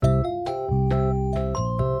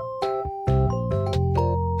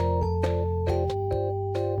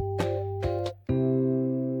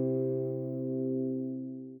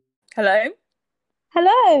Hello?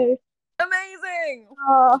 Hello. Amazing!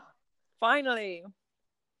 Oh, Finally.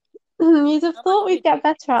 you'd have How much thought did we'd it get take?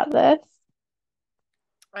 better at this.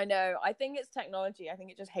 I know. I think it's technology. I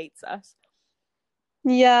think it just hates us.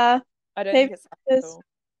 Yeah, I don't think maybe it's us at because all.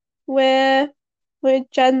 we're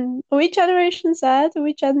are we Generation Z? Are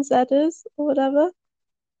we Gen Zers or whatever?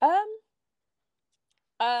 Um,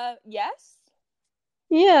 yes.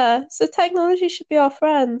 Yeah, so technology should be our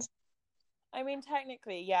friend. I mean,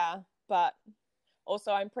 technically, yeah, but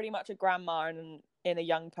also I'm pretty much a grandma in a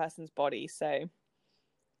young person's body, so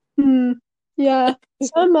Hmm. Yeah,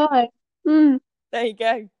 so am I. Hmm. there you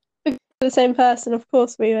go. The same person, of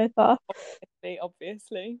course we both are.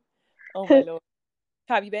 Obviously. Oh my lord.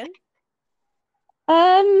 How have you been?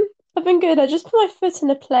 I've been good. I just put my foot in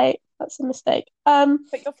a plate. That's a mistake.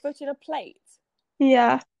 Put your foot in a plate.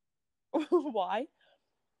 Yeah. Why?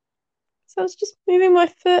 So I was just moving my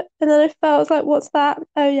foot and then I felt, I was like, what's that?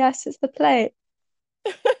 Oh yes, it's the plate.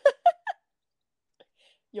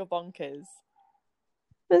 You're bonkers.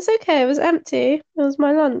 It's okay, it was empty. It was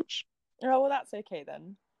my lunch. Oh, well, that's okay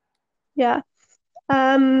then. Yeah.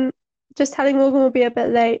 Um, just telling Morgan will be a bit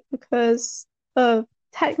late because of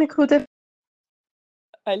technical difficulties.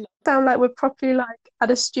 I love Sound like we're properly like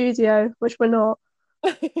at a studio, which we're not.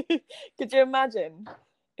 Could you imagine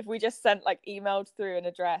if we just sent like emailed through an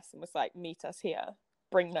address and was like, meet us here,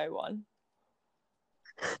 bring no one?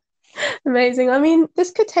 Amazing. I mean,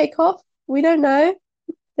 this could take off. We don't know.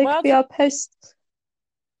 They could Well, be our post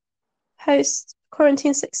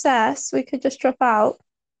quarantine success. We could just drop out,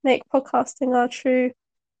 make podcasting our true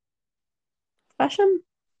passion.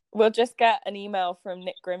 we'll just get an email from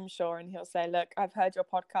Nick Grimshaw and he'll say, look, I've heard your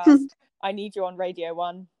podcast. I need you on Radio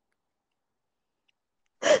 1.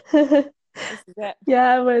 This is it.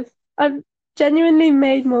 Yeah, with I've genuinely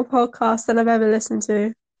made more podcasts than I've ever listened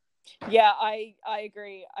to. Yeah, I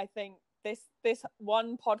agree. I think this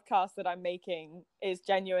one podcast that I'm making is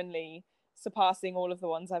genuinely surpassing all of the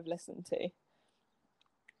ones I've listened to.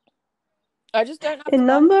 I just don't have the In money.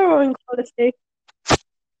 number or in quality?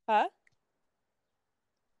 Huh?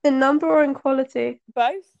 In number or in quality?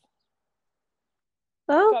 Both?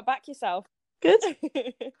 Oh, Gotta back yourself. good.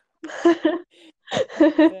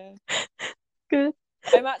 Oh dear. Good.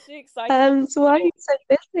 I'm actually excited So why are you for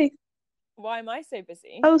so busy? why am I so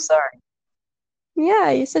busy? Oh, sorry.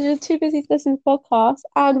 Yeah, you said you're too busy to listen to podcasts,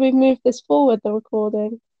 and we've moved this forward, the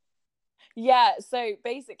recording. Yeah, so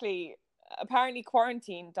basically, apparently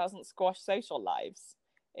quarantine doesn't squash social lives.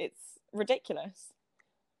 It's ridiculous.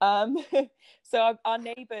 Um, so our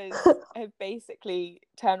neighbors have basically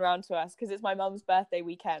turned around to us because it's my mum's birthday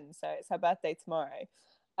weekend, so it's her birthday tomorrow.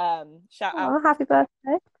 Shout out. Oh, happy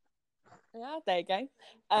birthday. Yeah, there you go.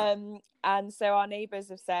 And so our neighbors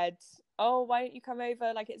have said, "Oh, why don't you come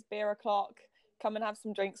over? Like it's beer o'clock. Come and have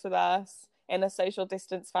some drinks with us in a social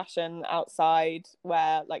distance fashion outside,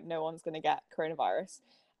 where like no one's gonna get coronavirus."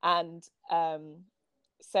 And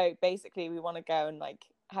so basically, we want to go and like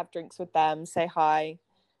have drinks with them, say hi,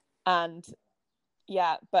 and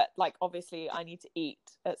yeah. But like obviously, I need to eat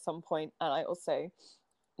at some point, and I also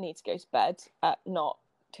need to go to bed at not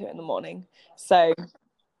 2 in the morning. So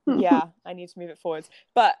yeah, I need to move it forwards.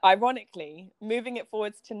 But ironically, moving it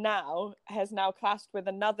forwards to now has now clashed with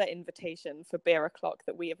another invitation for beer o'clock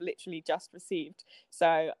that we have literally just received.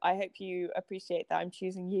 So I hope you appreciate that I'm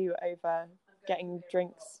choosing you over getting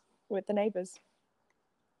drinks with the neighbours.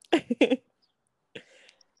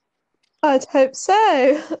 I'd hope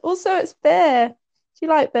so. Also, it's beer. Do you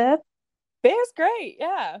like beer? Beer's great,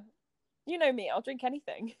 yeah. You know me, I'll drink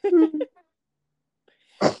anything. Hmm.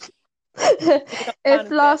 You're not a fan If of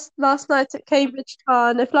beer. last night at Cambridge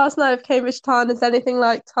Tarn, if last night of Cambridge Tarn is anything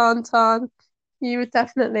like Tarn, you would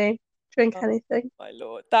definitely drink Oh anything. my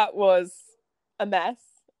lord, that was a mess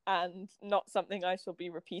and not something I shall be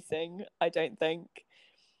repeating, I don't think.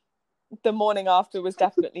 The morning after was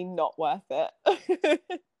definitely not worth it.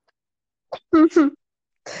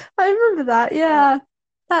 I remember that, Uh, yeah.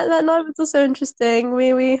 That night was also interesting.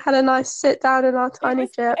 We had a nice sit down in our it tiny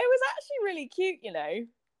was jeep. it was actually really cute, you know.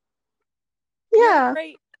 We had a Yeah,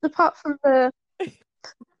 great apart from the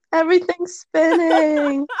everything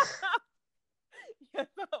spinning. yeah,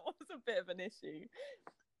 that was a bit of an issue.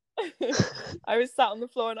 I was sat on the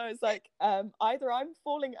floor and I was like, either I'm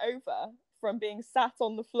falling over from being sat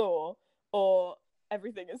on the floor or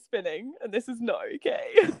everything is spinning and this is not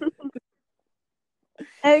okay.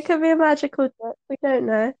 It could be a magical dip. We don't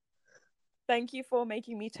know. Thank you for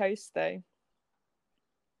making me toast though.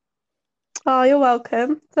 Oh, you're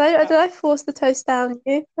welcome. Did I force the toast down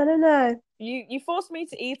you? I don't know. You forced me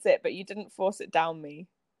to eat it, but you didn't force it down me.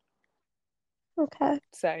 Okay,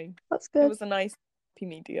 So that's it good. was a nice happy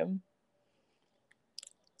medium.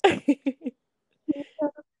 But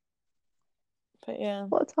yeah,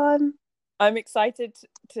 What a time. I'm excited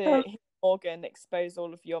to Um, hear Morgan expose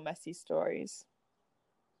all of your messy stories.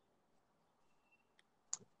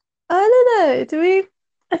 I don't know.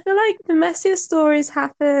 I feel like the messiest stories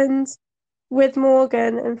happened with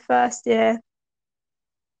Morgan in first year.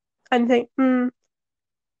 I think,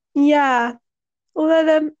 yeah. Although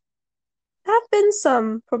there have been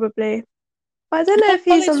some, probably. But I don't know Your if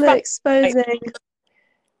he's college on the family, exposing.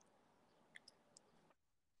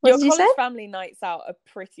 What your did you say? college family nights out are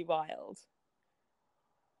pretty wild.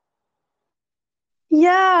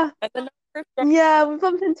 Yeah, And the number of yeah, we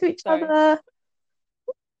bumped into each sorry. other.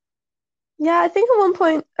 Yeah, I think at one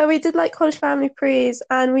point we did like college family prees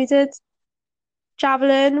and we did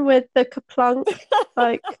javelin with the Kaplunk,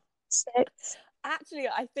 like six. Actually,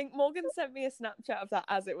 I think Morgan sent me a Snapchat of that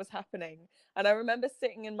as it was happening. And I remember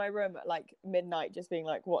sitting in my room at like midnight just being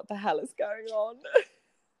like, what the hell is going on?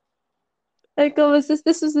 Oh God,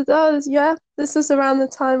 this was yeah, this was around the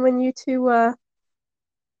time when you two were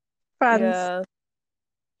friends. Yeah.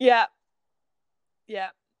 Yeah. Yeah.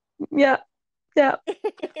 Yeah, yeah,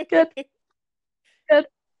 good, good.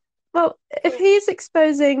 Well, if Cool. he's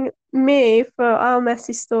exposing me for our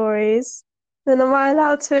messy stories, then am I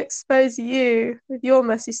allowed to expose you with your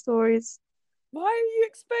messy stories? Why are you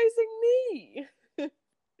exposing me?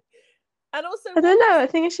 And also, I what don't know. makes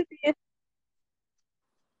I think it should be.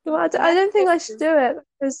 Well, the I don't think I messiest should is do it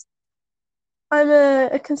because I'm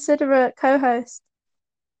a considerate co-host.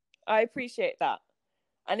 I appreciate that.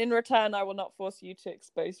 And in return, I will not force you to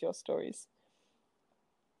expose your stories.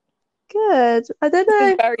 Good. I don't This is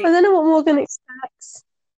know. I very don't know what Morgan expects.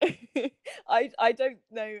 I don't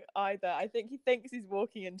know either. I think he thinks he's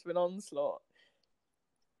walking into an onslaught.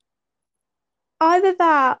 Either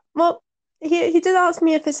that. Well, he did ask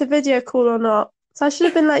me if it's a video call or not. So I should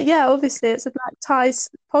have been like, yeah, obviously it's a black ties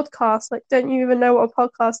podcast. Like, don't you even know what a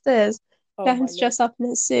podcast is? Oh Get him my to lord. dress up in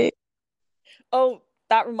his suit. Oh,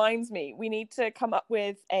 that reminds me. We need to come up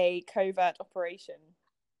with a covert operation.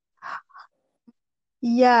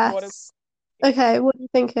 What are Yes. Okay, what are you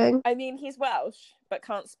thinking? I mean, he's Welsh, but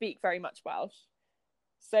can't speak very much Welsh.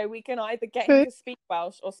 So we can either get him True. to speak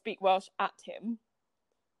Welsh or speak Welsh at him.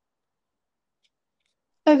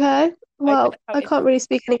 Okay. I don't Well, know how I can't really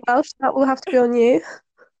interesting. speak any Welsh. That will have to be on you.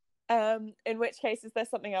 In which case, is there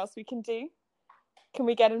something else we can do? Can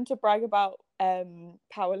we get him to brag about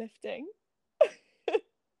powerlifting?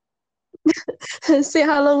 See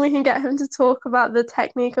how long we can get him to talk about the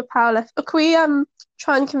technique of powerlifting. Can we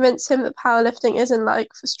try and convince him that powerlifting isn't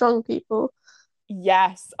like for strong people?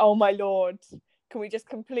 Yes. Oh my lord. Can we just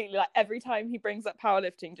completely like every time he brings up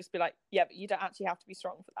powerlifting, just be like, yeah, but you don't actually have to be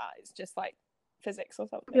strong for that. It's just like physics or Be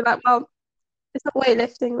something. like, well, it's not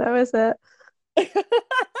weightlifting though, is it?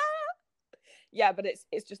 Yeah, but it's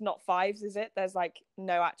just not fives, is it? There's like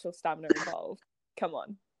no actual stamina involved. Come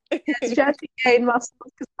on. Did you actually gain muscles?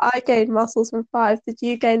 Because I gained muscles from five. Did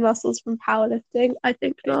you gain muscles from powerlifting? I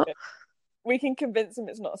think not. We can convince him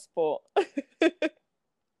it's not a sport.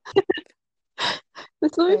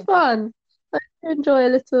 This will be Oh my, fun. I enjoy a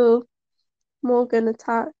little Morgan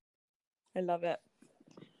attack. I love it.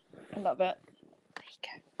 I love it. There you go.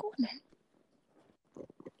 Go on then.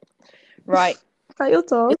 Right. Is that your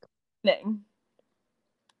dog?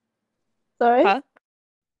 Sorry. Huh?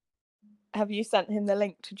 Have you sent him the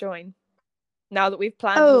link to join? Now that we've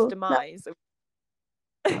planned his Oh, no, demise.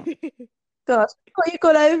 God. Oh, you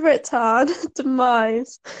got over it, Tarn.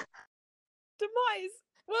 Demise. Demise.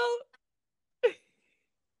 Well,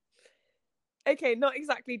 okay, not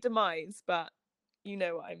exactly demise, but you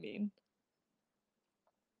know what I mean.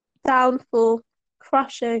 Downfall.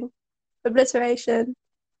 Crushing. Obliteration.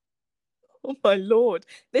 Oh my lord.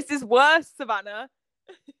 This is worse, Savannah.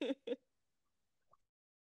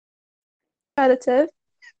 Relative.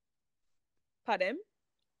 Pardon?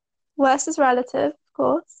 Worse is relative, of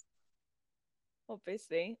course.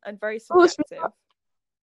 Obviously. And very Of course, subjective.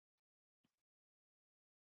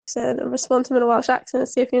 and respond to him in a Welsh accent and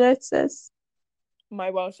see if he notices. My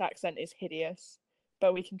Welsh accent is hideous,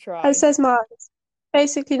 but we can As try. says mine.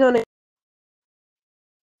 Basically, non.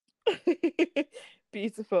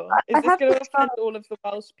 Beautiful. I Is this have going to to try. offend all of the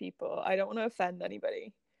Welsh people? I don't want to offend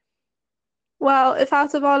anybody. Well, if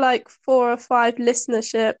out of our like 4 or 5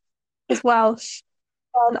 listenership is Welsh,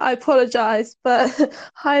 then I apologise, but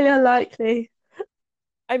highly unlikely.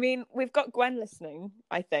 I mean, we've got Gwen listening,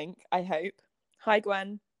 I think. I hope. Hi,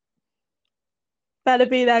 Gwen. Better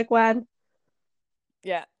be there, Gwen.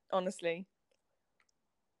 Yeah, honestly.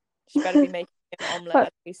 She better be making an omelette But as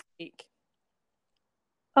we speak.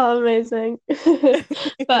 oh, amazing.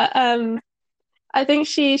 But I think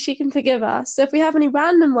she can forgive us. So if we have any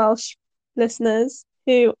random Welsh listeners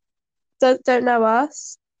who don't know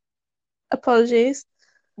us, apologies.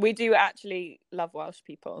 We do actually love Welsh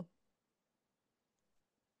people.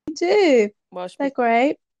 We do. Welsh They're people.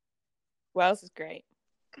 great. Wales is great.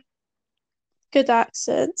 Good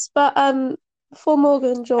accents. But before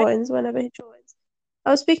Morgan joins, whenever he joins,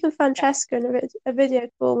 I was speaking with Francesca in a video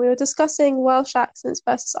call. We were discussing Welsh accents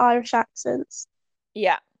versus Irish accents.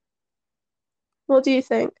 Yeah. What do you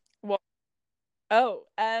think? What? Oh,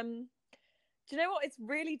 do you know what? It's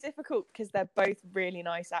really difficult because they're both really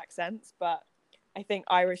nice accents, but I think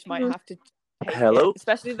Irish might have to take Hello? it,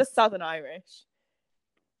 especially the Southern Irish.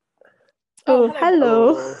 Oh,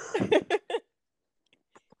 hello.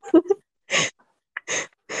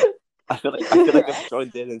 I feel like I've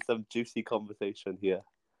joined in some juicy conversation here.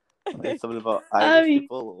 Like something about Irish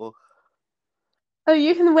people. Or... Oh,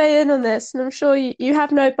 you can weigh in on this, and I'm sure you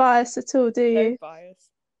have no bias at all, do you? No bias.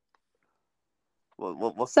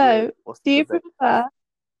 What's so, what's do you debate? prefer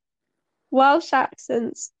Welsh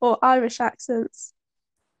accents or Irish accents?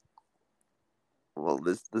 Well,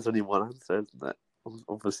 there's only one answer, isn't there?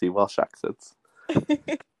 Obviously, Welsh accents.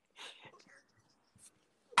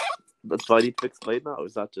 But do I need to explain that, or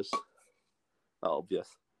is that just obvious?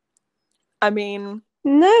 I mean,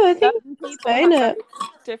 no, I think people explain have it.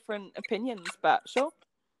 different opinions, but sure.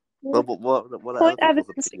 Well, but what are Point other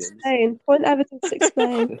people's evidence opinions? explain. Point evidence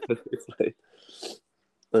explain.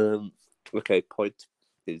 Okay, point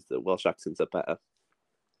is that Welsh accents are better.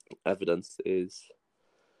 Evidence is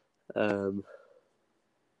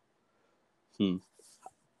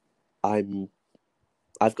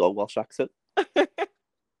I've got a Welsh accent.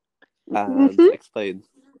 And explain.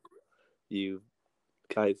 You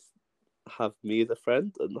guys have me as a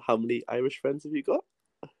friend, and how many Irish friends have you got?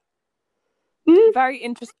 Very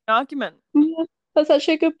interesting argument. Yeah, that's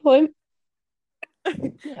actually a good point.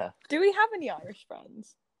 Yeah. Do we have any Irish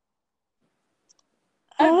friends?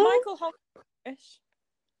 Michael Holmes is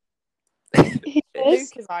Irish. He Luke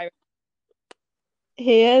is. is Irish.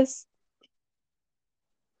 He is.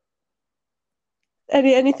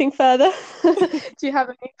 Anything further? Do you have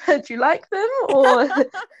any? Do you like them, or just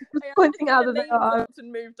pointing out that they are?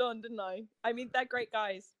 And moved on, didn't I? I mean, they're great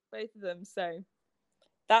guys, both of them. So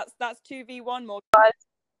that's 2v1 more.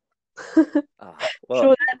 Well,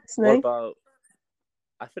 Sure, what about?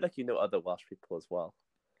 I feel like you know other Welsh people as well.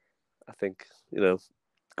 I think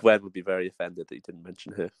Gwen would be very offended that you didn't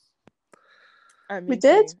mention her. We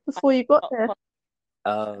did before you got here.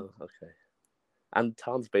 Oh, okay. And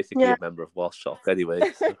Tarn's basically a member of Welsh Shock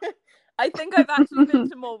anyway. So. I think I've actually been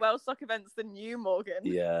to more Welsh Shock events than you, Morgan.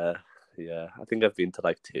 Yeah. I think I've been to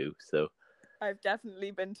like 2, so. I've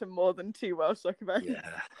definitely been to more than 2 Welsh Shock events.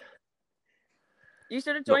 Yeah. You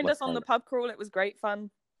should have joined us on the pub crawl. It was great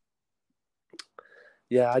fun.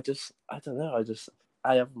 Yeah, I don't know.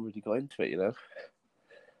 I haven't really got into it,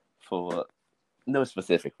 for no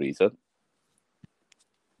specific reason.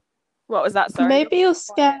 What was that? Sorry. Maybe you're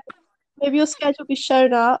scared. Maybe you're scared you'll be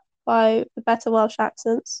shown up by the better Welsh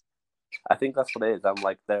accents. I think that's what it is. I'm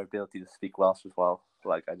like their ability to speak Welsh as well.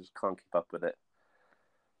 Like I just can't keep up with it.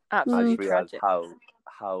 Absolutely I just realised tragic.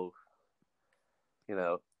 how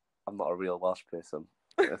I'm not a real Welsh person.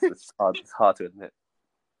 It's hard to admit.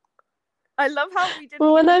 I love how we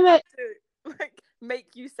didn't have to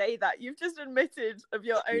make you say that. You've just admitted of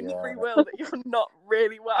your own free will that you're not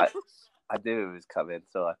really Welsh. I knew it was coming,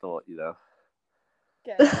 so I thought,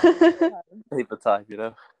 paper time,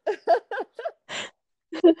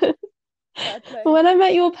 When I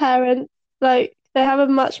met your parents, they have a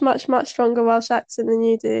much, much, much stronger Welsh accent than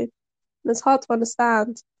you do. And it's hard to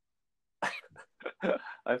understand.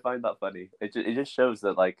 I find that funny. It just shows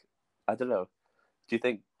that, I don't know. Do you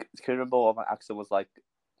think? Can you remember what my accent was like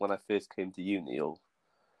when I first came to uni, or?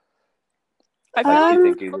 I feel do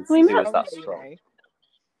you think it was that strong?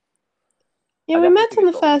 Yeah, we met on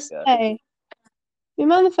the first day. We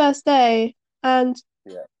met on the first day, and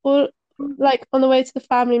on the way to the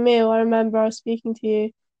family meal, I remember I was speaking to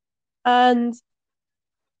you, and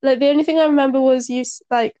the only thing I remember was you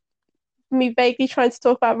me vaguely trying to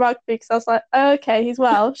talk about rugby because I was like, oh, okay, he's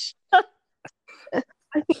Welsh.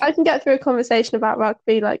 I think I can get through a conversation about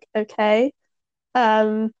rugby, okay.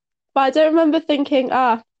 But I don't remember thinking,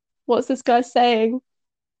 what's this guy saying?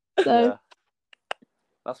 So yeah.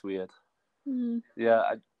 That's weird.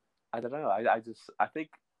 Yeah, I don't know. I think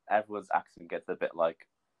everyone's accent gets a bit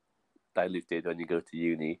diluted when you go to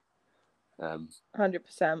uni.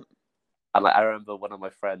 100%. And I remember one of my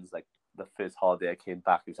friends, the first holiday I came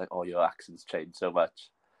back, he was like, "Oh, your accent's changed so much,"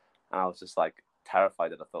 and I was just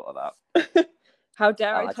terrified at the thought of that. How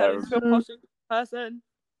dare I tell you to a posh person?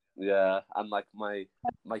 Yeah, and like my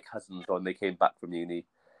cousins, when they came back from uni,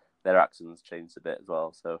 their accents changed a bit as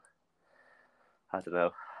well. So I don't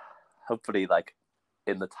know. Hopefully, like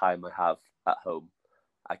in the time I have at home,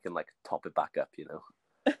 I can like top it back up.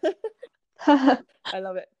 I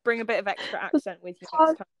love it. Bring a bit of extra accent with you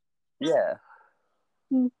next time. Yeah.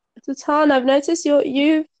 So Tarn, I've noticed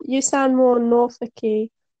you sound more Norfolky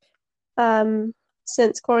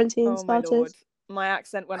since quarantine started. My lord. My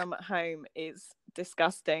accent when I'm at home is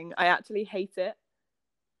disgusting. I actually hate it.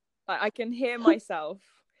 I can hear myself.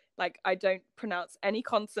 Like, I don't pronounce any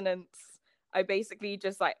consonants. I basically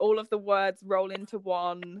just like all of the words roll into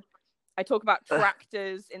one. I talk about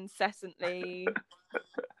tractors incessantly.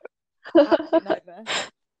 Absolute nightmare.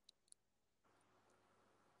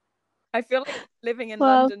 I feel like living in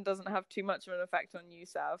London doesn't have too much of an effect on you,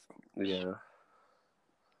 Sav. Yeah.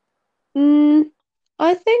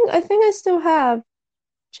 I think I still have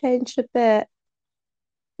changed a bit.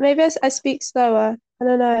 Maybe I speak slower. I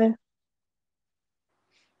don't know.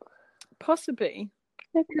 Possibly.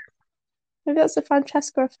 Maybe that's the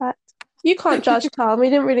Francesca effect. You can't judge, Tom. We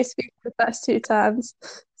didn't really speak the first 2 times,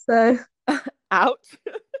 so. Out.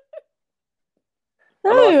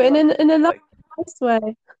 No, in a nice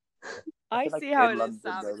way. I see how it is,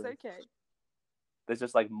 Sam. It's okay. There's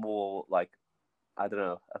just like more like, I don't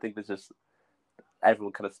know. I think there's just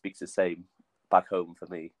everyone kind of speaks the same back home for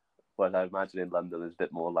me. Whereas I imagine in London there's a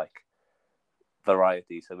bit more like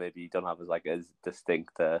variety, so maybe you don't have as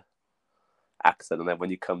distinct accent. And then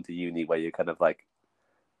when you come to uni, where you're kind of like,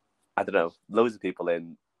 I don't know, loads of people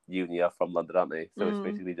in uni are from London, aren't they? So it's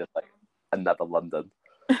basically just like another London.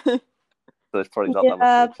 So it's probably not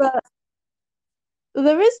that much. But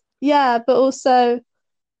there is, but also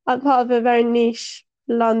I'm part of a very niche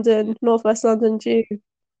London, Northwest London Jew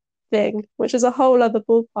thing, which is a whole other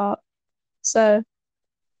ballpark. So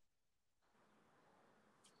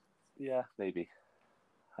yeah, maybe.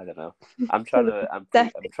 I don't know. I'm trying to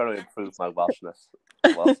improve my Welshness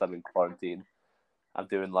whilst I'm in quarantine. I'm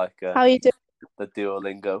doing like how are you doing? The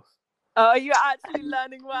Duolingo. Oh, you're actually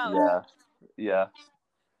learning Welsh. Yeah.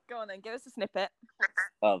 Go on then, give us a snippet.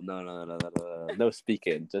 Oh no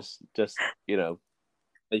speaking. Just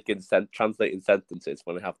translating sentences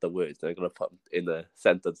when I have the words and I'm gonna put them in a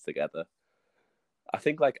sentence together. I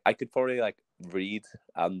think like I could probably like read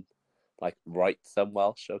and like write some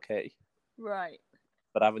Welsh, okay? Right.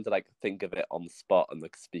 But having to like think of it on the spot and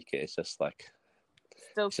like speak it, it's just like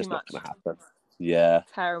it's just not gonna happen. Yeah.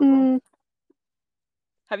 Terrible.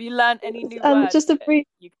 Have you learned any new words just you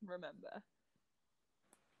can remember?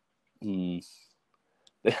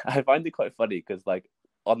 I find it quite funny because like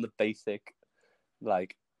on the basic,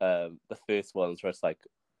 like the first ones where it's like,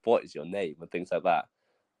 what is your name and things like that.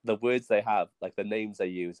 The words they have, like the names they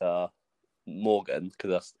use are Morgan,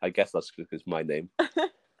 because I guess that's because my name.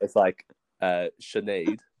 It's like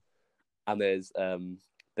Sinead, and there's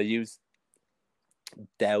they use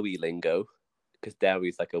Dewi lingo because Dewi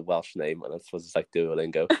is like a Welsh name, and I suppose it's like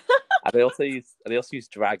Duolingo. And they also use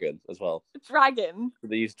dragon as well. Dragon. So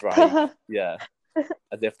they use dragon, yeah,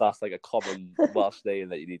 as if that's like a common Welsh name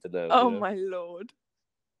that you need to know. Oh my lord.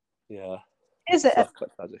 Yeah. Is it? That's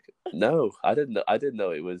quite tragic. No, I didn't know. I didn't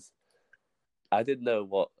know it was. I didn't know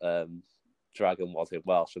what dragon was in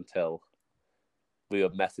Welsh until we were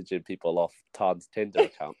messaging people off Tarn's Tinder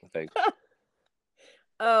account, I think.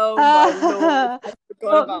 Oh my lord! I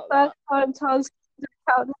forgot about that. First time Tarn's Tinder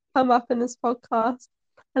account has come up in this podcast,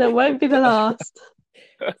 and it won't be the last.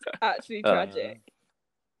 Actually tragic.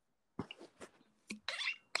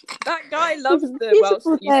 That guy loves the Welsh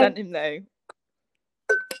that you sent him, though.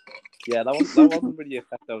 Yeah, that wasn't really the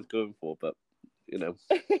effect I was going for, but you know.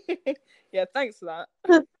 Yeah, thanks for that.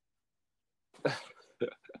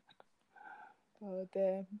 Oh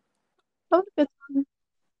dear. That was good fun.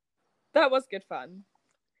 That was good fun.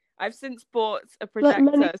 I've since bought a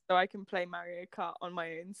projector so I can play Mario Kart on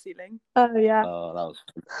my own ceiling. Oh yeah. Oh, that was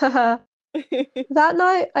fun. That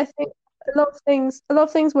night, I think a lot of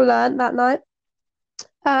things were learned that night.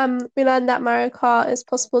 We learned that Mario Kart is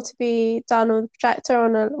possible to be done with a projector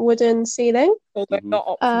on a wooden ceiling. Although not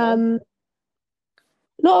optimal.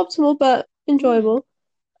 Not optimal, but enjoyable.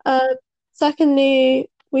 Secondly,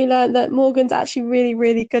 we learned that Morgan's actually really,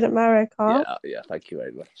 really good at Mario Kart. Yeah, thank you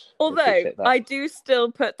very much. Although, I do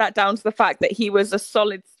still put that down to the fact that he was a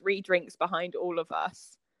solid 3 drinks behind all of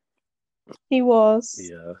us. He was.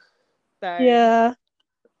 Yeah. So... Yeah.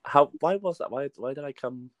 Why was that? Why did I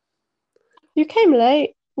come? You came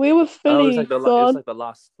late. We were fully it was like the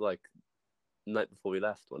last night before we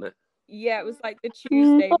left, wasn't it? Yeah, it was like the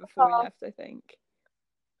Tuesday before we left, I think.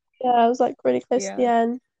 Yeah, it was like really close to the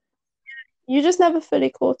end. You just never fully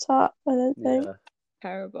caught up, I don't think.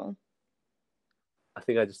 Terrible. I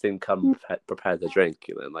think I just didn't come prepared to drink,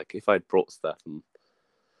 like if I'd brought stuff.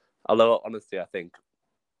 Although honestly, I think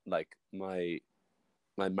like my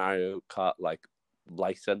Mario Kart like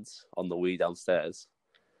license on the Wii downstairs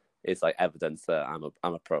is like evidence that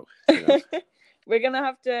I'm a pro. We're gonna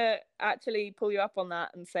have to actually pull you up on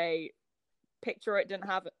that and say, picture or it didn't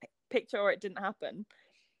happen.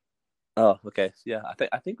 Oh, okay. Yeah,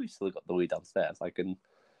 I think we've still got the Wii downstairs. I can,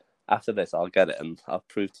 after this, I'll get it and I'll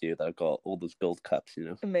prove to you that I've got all those gold cups.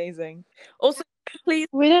 Amazing. Also, please.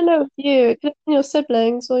 We don't know it was you. It could have been your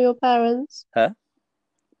siblings or your parents. Huh?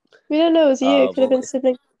 We don't know it was you. It could have been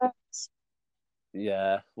siblings or parents.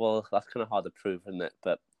 Yeah, well, that's kind of hard to prove, isn't it?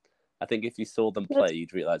 But I think if you saw them play,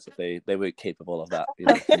 you'd realise that they weren't capable of that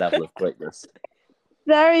level of greatness.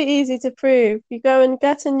 Very easy to prove. You go and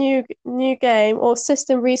get a new game or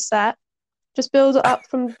system reset. Just build it up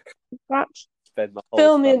from scratch. Spend my whole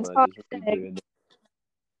Film the summer entire thing.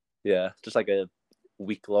 Yeah, just like a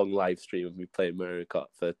week-long live stream of me playing Mario Kart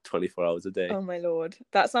for 24 hours a day. Oh my lord,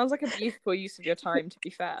 that sounds like a beautiful use of your time. To be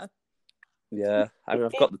fair. Yeah, I mean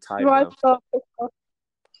I've got the time now.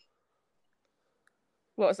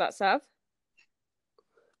 What was that, Sav?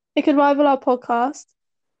 It could rival our podcast.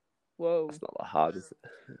 Whoa, it's not that hard, is it?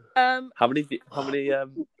 How many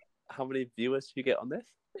viewers do you get on this?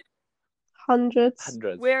 Hundreds.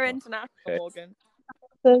 We're international, okay. Morgan.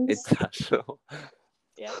 International.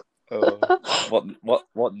 Yeah.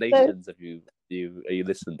 What nations are you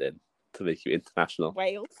listened in to make you international?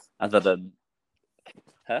 Wales. Other than,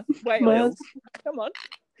 huh? Wales. Come on.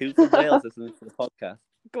 Who's from Wales listening to the podcast?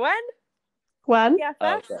 Gwen? Yeah.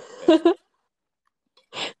 Okay.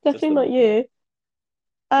 Definitely not you.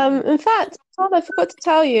 In fact, Tarn, I forgot to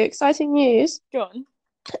tell you, exciting news. Go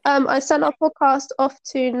on. I sent our podcast off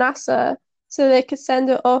to NASA so they could send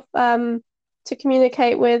it off to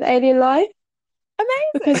communicate with alien life.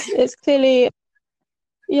 Amazing. Because it's clearly,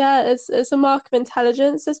 it's a mark of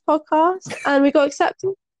intelligence, this podcast, and we got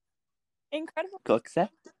accepted. Incredible. Got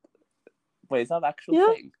accepted? Wait, is that an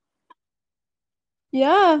actual thing?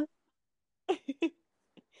 Yeah.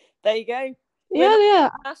 There you go. Yeah.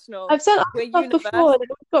 National. I've sent stuff before and it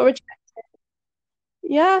got rejected.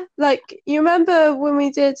 Yeah, like you remember when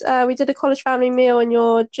we did a college family meal in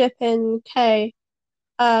your Jip in K,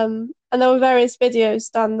 and there were various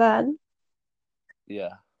videos done then.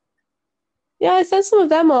 Yeah. Yeah, I sent some of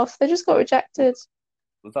them off. They just got rejected.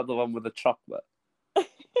 Was that the one with the chocolate?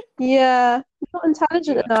 Yeah, not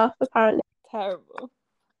intelligent enough apparently. Terrible.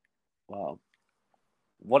 Wow.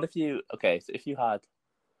 What if you had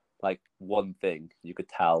like one thing you could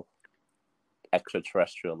tell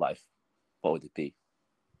extraterrestrial life, what would it be?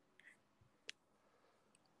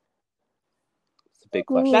 It's a big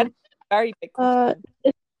question. That's a very big question.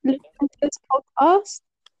 Listen to this podcast.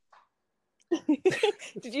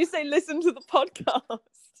 Did you say listen to the podcast?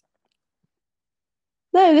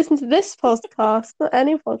 No, listen to this podcast, not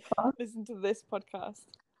any podcast. Listen to this podcast.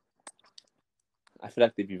 I feel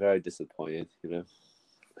like they'd be very disappointed,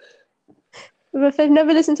 But if they've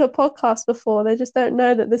never listened to a podcast before, they just don't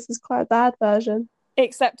know that this is quite a bad version.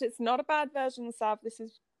 Except it's not a bad version, Sav.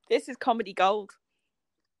 This is comedy gold.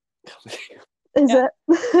 Is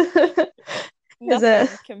it? Nothing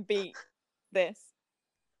can beat this.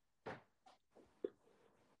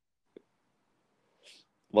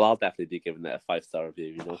 Well, I'll definitely be giving it a 5-star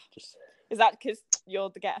review, Just... Is that because you're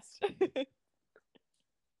the guest?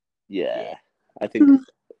 Yeah. I think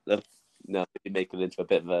maybe make it into a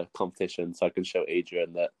bit of a competition so I can show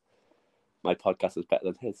Adrian that my podcast is better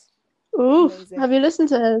than his. Ooh, have you listened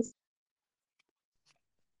to his?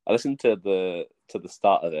 I listened to the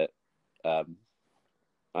start of it. I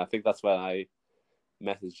think that's when I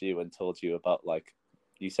messaged you and told you about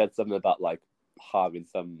you said something about harming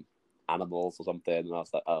some animals or something, and I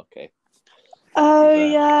was like, oh, okay. Oh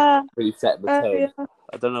yeah. Really setting the tone. Yeah.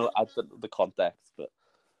 I don't know the context, but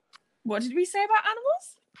what did we say about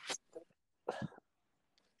animals?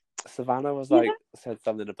 Savannah was said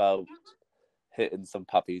something about hitting some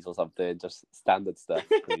puppies or something, just standard stuff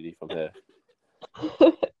really from her.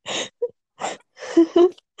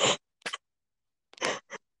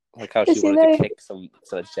 Like how she wanted to kick some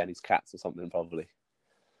of Jenny's cats or something, probably.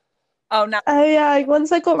 Oh no! Oh yeah!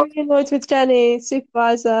 Once I got really annoyed with Jenny,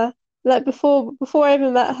 supervisor, before I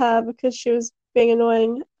even met her because she was being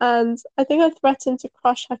annoying, and I think I threatened to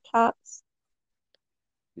crush her cats.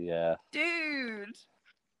 Yeah. Dude.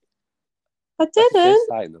 I didn't. That's the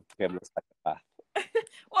sign of becoming a psychopath.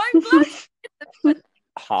 Well, I'm glad.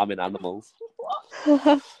 Harming animals.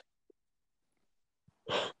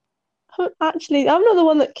 I'm not the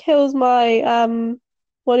one that kills my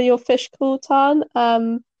what are your fish called, Tarn?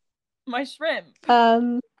 My shrimp.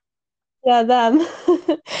 Yeah, them.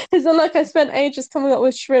 It's not like I spent ages coming up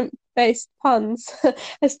with shrimp-based puns.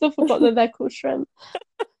 I still forgot that they're called shrimp.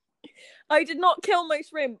 I did not kill my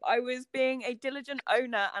shrimp. I was being a diligent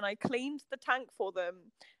owner and I cleaned the tank for them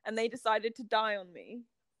and they decided to die on me.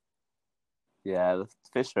 Yeah, the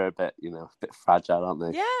fish are a bit fragile, aren't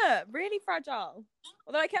they? Yeah, really fragile.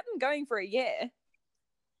 Although I kept them going for a year.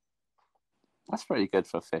 That's pretty good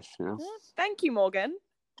for fish, Thank you, Morgan.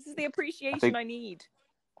 This is the appreciation I need.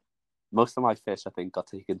 Most of my fish, I think, got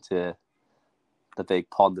taken to the big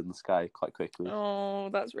pond in the sky quite quickly. Oh,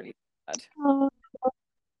 that's really sad. Oh.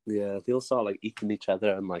 Yeah, they all start eating each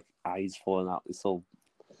other and eyes falling out. It's all.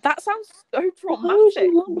 That sounds so traumatic.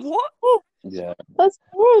 What? Yeah. That's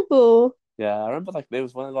horrible. Yeah, I remember there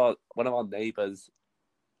was one of our neighbors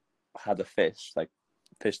had a fish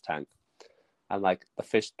tank, and the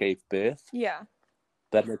fish gave birth. Yeah.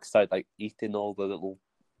 Then they started eating all the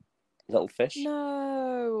little fish.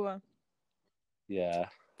 No. Yeah.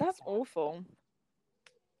 That's awful.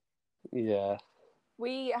 Yeah.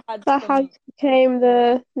 We had how you became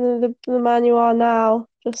the man you are now,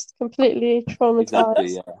 just completely traumatized.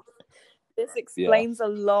 Exactly, yeah. This explains a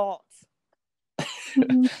lot.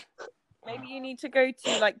 Mm-hmm. Maybe you need to go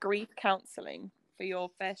to grief counselling for your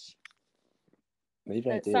fish. Maybe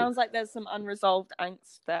I do. It sounds like there's some unresolved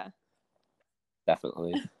angst there.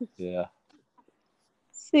 Definitely, yeah.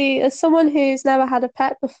 See, as someone who's never had a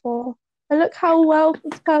pet before, and look how well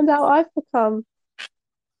it's turned out I've become.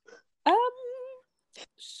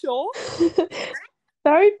 Sure.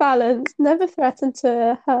 Very balanced, never threatened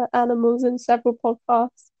to hurt animals in several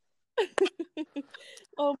podcasts.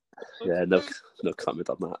 Oh, yeah, no comment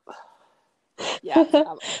on that. Yeah,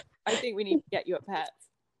 I think we need to get you a pet.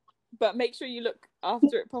 But make sure you look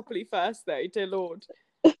after it properly first, though, dear Lord.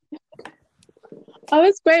 I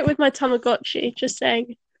was great with my Tamagotchi, just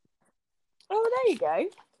saying. Oh, there you go.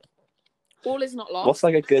 All is not lost.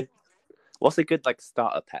 What's a good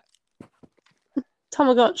starter pet?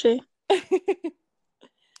 Tamagotchi. I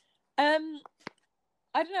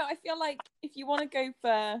don't know. I feel like if you want to go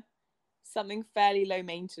for something fairly low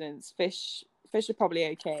maintenance, fish are probably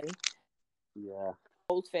okay. Yeah.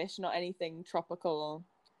 Goldfish, not anything tropical or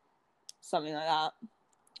something like that.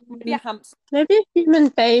 Maybe a hamster. Maybe a human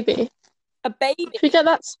baby. A baby. Should we get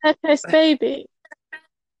that staircase baby?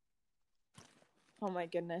 Oh my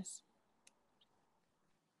goodness.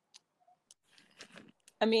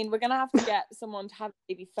 I mean, we're going to have to get someone to have a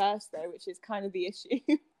baby first, though, which is kind of the issue.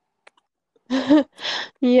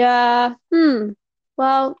 Yeah.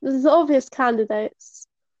 Well, there's obvious candidates.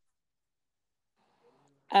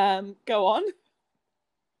 Go on.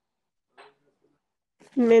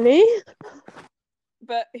 Minnie.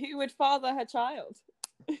 But who would father her child?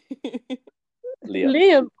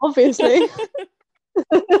 Liam, obviously.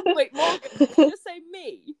 Wait, Morgan, did you just say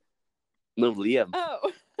me? No, Liam.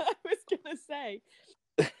 Oh, I was going to say,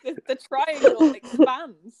 the triangle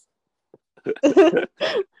expands.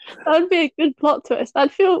 That'd be a good plot twist.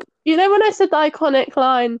 I'd feel, when I said the iconic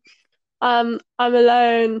line, I'm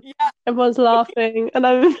alone, everyone's laughing, and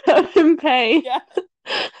I'm in pain. Yeah.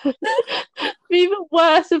 It'd be even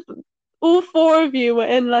worse if all four of you were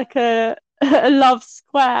in a love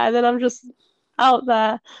square, and then I'm just out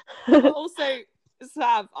there. Also,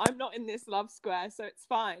 Sav, I'm not in this love square, so it's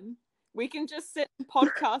fine. We can just sit and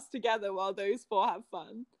podcast together while those four have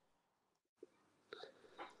fun.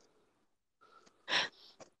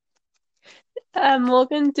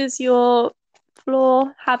 Morgan, does your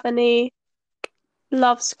floor have any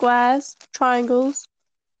love squares, triangles,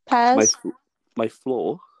 pairs? My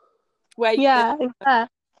floor? Where yeah, there.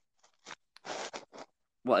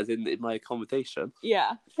 What, as in my accommodation?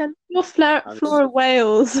 Yeah. Your floor of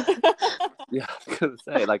Wales. Yeah, I was going to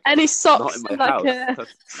say, any socks not in my house. a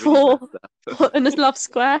four in this love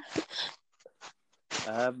square?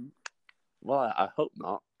 Well, I hope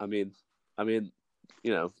not. I mean,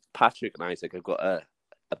 Patrick and Isaac have got a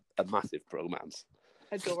massive bromance.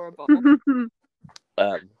 Adorable.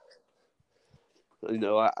 I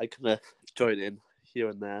kind of join in here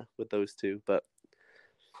and there with those two, but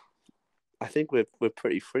I think we're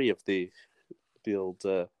pretty free of the old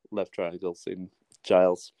love triangles in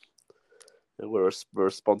Giles. And we're a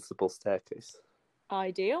responsible staircase.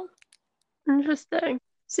 Ideal. Interesting.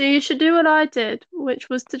 So you should do what I did, which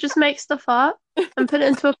was to just make stuff up and put it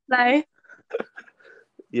into a play.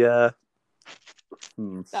 Yeah.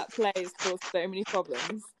 That play has caused so many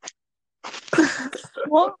problems.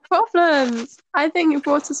 What problems? I think it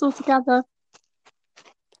brought us all together.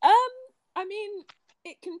 I mean,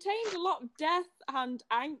 it contained a lot of death and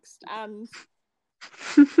angst and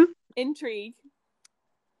intrigue.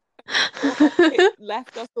 It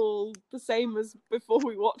left us all the same as before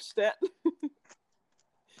we watched it.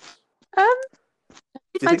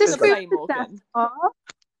 I just the play, Morgan.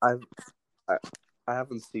 I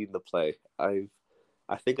haven't seen the play. I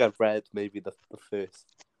think I've read maybe the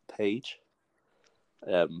first page.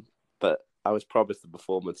 But I was promised the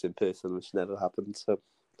performance in person, which never happened. So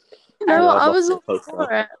no, I was all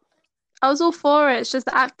for it. I was all for it. It's just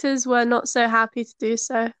the actors were not so happy to do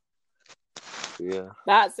so. Yeah,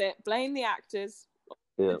 that's it. Blame the actors,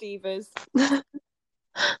 yeah. the divas.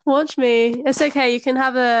 Watch me. It's okay. You can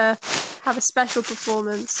have a special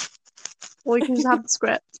performance, or you can just have the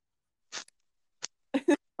script.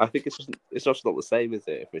 I think it's just not the same, is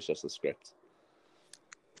it? If it's just a script.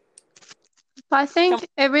 But I think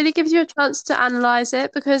it really gives you a chance to analyse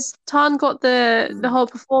it, because Tarn got the whole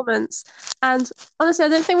performance, and honestly I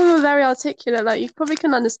don't think we were very articulate. Like, you probably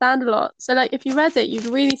couldn't understand a lot, so like if you read it you'd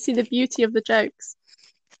really see the beauty of the jokes.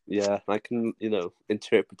 Yeah, I can,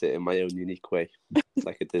 interpret it in my own unique way,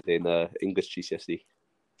 like I did in English GCSE.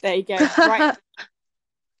 There you go. Right.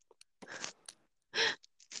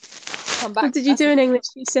 Come back. What did you do in English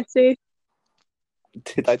GCSE?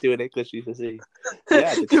 Did I do an English GCSE?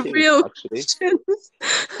 Yeah, the two, real actually.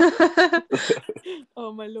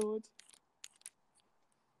 Oh my lord.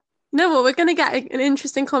 No, well, we're going to get an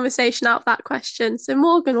interesting conversation out of that question. So,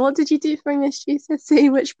 Morgan, what did you do for English GCSE?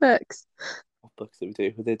 Which books? What books did we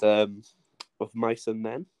do? We did Of Mice and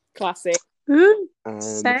Men. Classic. Ooh, and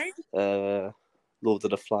same. Lord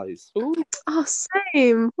of the Flies. Ooh. Oh,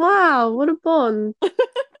 same. Wow, what a bond.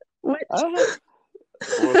 Which...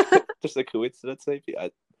 just a coincidence, maybe.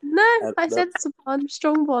 I said it's a bond,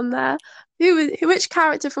 strong bond there. Which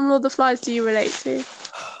character from Lord of the Flies do you relate to?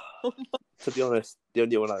 To be honest, the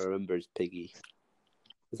only one I remember is Piggy.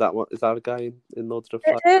 Is that a guy in Lord of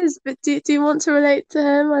the Flies? It is, but do you want to relate to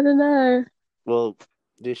him? I don't know. Well,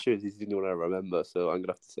 the issue is he's the only one I remember, so I'm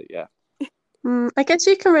gonna have to say yeah. I guess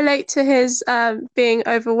you can relate to his being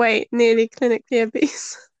overweight, nearly clinically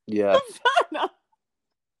obese. Yeah.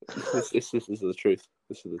 This is the truth.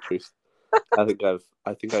 This is the truth. I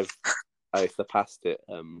think I've surpassed it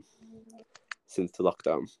since the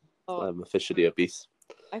lockdown. I'm officially obese.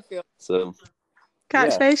 I feel so.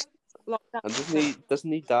 Congratulations. Yeah. And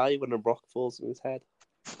doesn't he die when a rock falls on his head?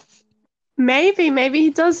 Maybe he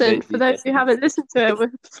doesn't. Maybe for those who haven't listened to it, we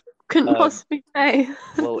couldn't possibly say.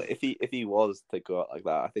 Well, if he was to go out like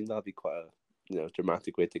that, I think that'd be quite a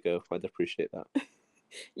dramatic way to go. I'd appreciate that.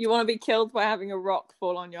 You want to be killed by having a rock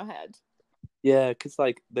fall on your head? Yeah, because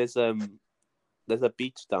like there's a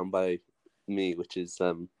beach down by me, which is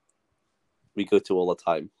we go to all the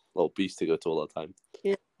time. Well, we used to go to all the time.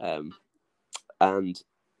 Yeah. And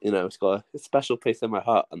it's got a special place in my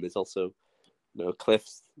heart, and there's also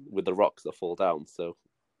cliffs with the rocks that fall down. So,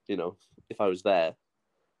 if I was there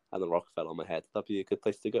and the rock fell on my head, that'd be a good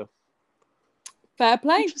place to go. Fair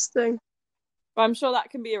play. Interesting. But I'm sure that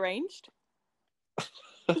can be arranged.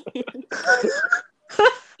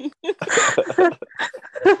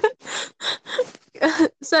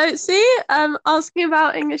 So, see, asking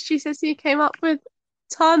about English GCSE came up with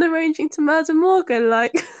Tarn arranging to murder Morgan.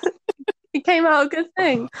 Like, it came out a good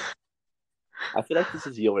thing. I feel like this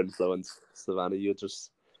is your influence, Savannah. You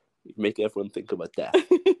make everyone think about death.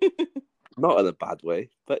 Not in a bad way,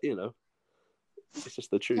 but it's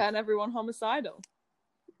just the truth. Turn everyone homicidal.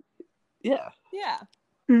 Yeah. Yeah.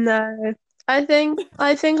 No, I think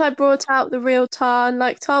I brought out the real Tarn.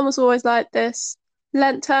 Like, Tarn was always like this.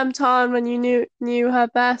 Lent term Tarn, when you knew her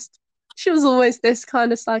best, she was always this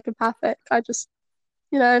kind of psychopathic. I just,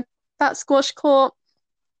 that squash court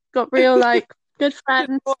got real, like, good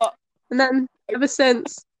friends, and then ever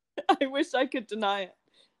since. I wish I could deny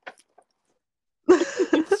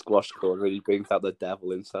it. Squash court really brings out the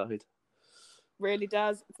devil inside. Really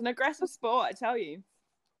does. It's an aggressive sport, I tell you.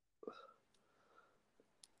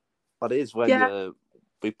 But it is when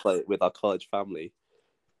we play it with our college family.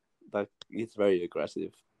 Like, it's very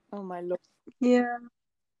aggressive. Oh my lord. Yeah,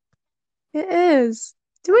 it is.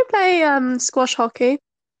 Do we play squash hockey?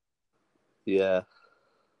 Yeah.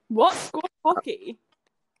 What? Squash hockey?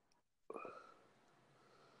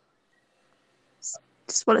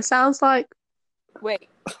 Just what it sounds like. Wait,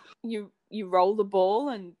 you roll the ball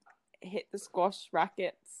and hit the squash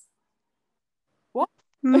rackets? What?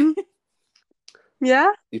 Mm-hmm.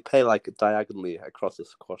 Yeah. You play like diagonally across the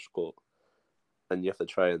squash court, and you have to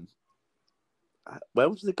try and. Where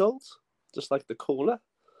was the goals? Just like the corner?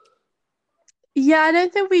 Yeah, I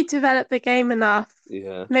don't think we developed the game enough.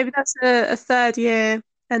 Yeah. Maybe that's a third year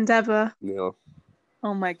endeavour. Yeah.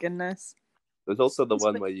 Oh my goodness. There's also the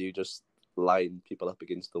one where you just line people up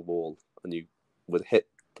against the wall and you would hit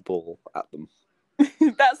the ball at them.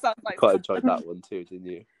 That sounds like quite enjoyed that one too, didn't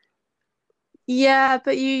you? Yeah,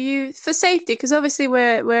 but you for safety, because obviously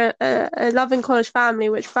we're a loving college family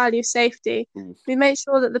which values safety. We make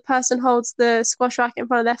sure that the person holds the squash racket in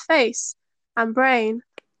front of their face and brain,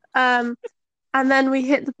 and then we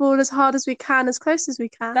hit the ball as hard as we can, as close as we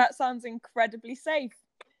can. That sounds incredibly safe.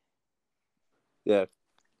 Yeah.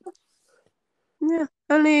 Yeah,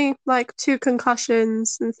 only like 2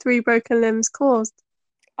 concussions and 3 broken limbs caused.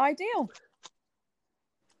 Ideal.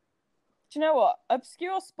 Do you know what?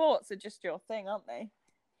 Obscure sports are just your thing, aren't they?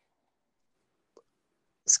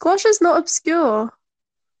 Squash is not obscure.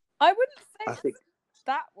 I wouldn't say it's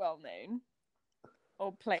that well known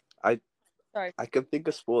or played. I can think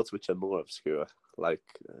of sports which are more obscure, like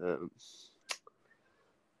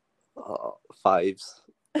fives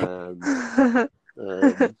and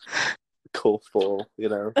korfball, you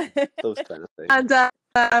know, those kind of things. And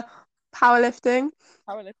powerlifting.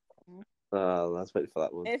 I was waiting for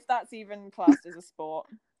that one. If that's even classed as a sport.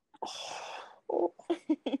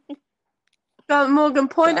 Morgan,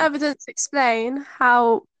 point evidence explain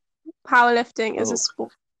how powerlifting is a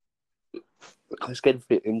sport. I was getting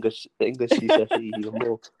for English GCSE even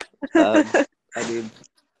more. I mean,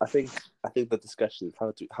 I think the discussion is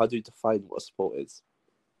how do you define what a sport is?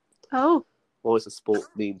 Oh. What does a sport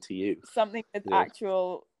mean to you? Something with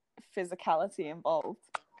actual physicality involved.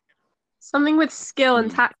 Something with skill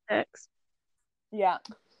and tactics. Yeah.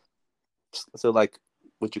 So, like,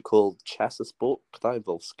 would you call chess a sport? Could that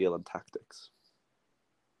involve skill and tactics?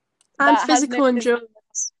 And physical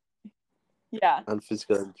endurance. Yeah. And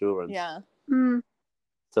physical endurance. Yeah.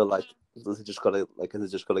 So, like, is it just gotta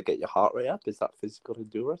get your heart rate up? Is that physical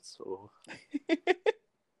endurance, or?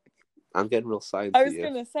 I'm getting real sciencey. I was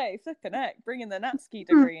gonna say, flipping heck, bringing the Natsky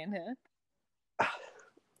degree in here.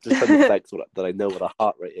 Just for the fact that I know what a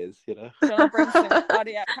heart rate is, you know. Do you want to bring some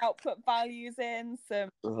cardiac output values in, some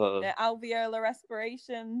alveolar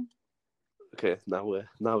respiration? Okay, now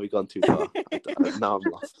we've gone too far. Now I'm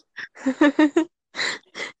lost.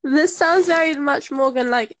 This sounds very much Morgan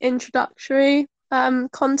like introductory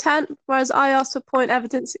content, whereas I asked for point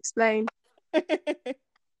evidence explain.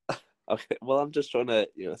 Okay, well, I'm just trying to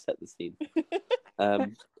set the scene.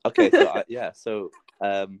 Okay, so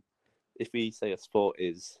if we say a sport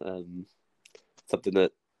is something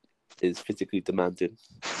that is physically demanding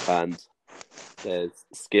and there's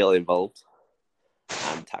skill involved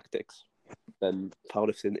and tactics, then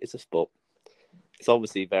powerlifting is a sport. It's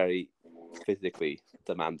obviously very physically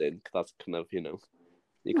demanding because that's kind of, you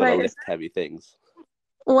got to lift heavy things.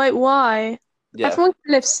 Wait, why? Yeah. Everyone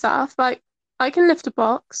can lift stuff. Like, I can lift a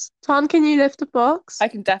box. Tarn, can you lift a box? I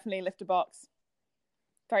can definitely lift a box.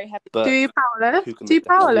 Very heavy. But do you powerlift? Do you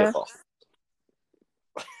powerlift?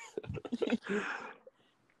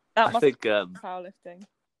 That must be powerlifting.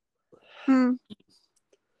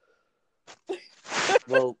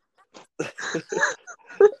 Well,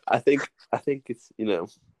 I think it's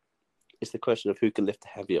it's the question of who can lift a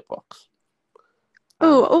heavier box.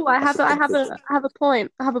 I have a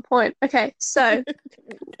point. Okay, so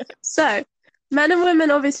men and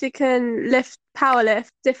women obviously can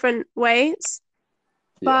powerlift different weights,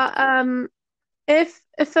 but if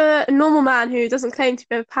a normal man who doesn't claim to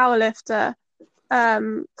be a powerlifter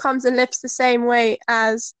comes and lifts the same weight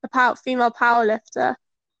as a female powerlifter,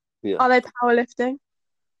 are they powerlifting?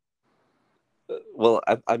 Well,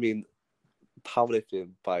 I mean,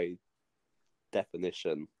 powerlifting by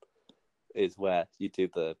definition is where you do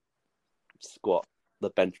the squat,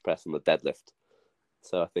 the bench press, and the deadlift.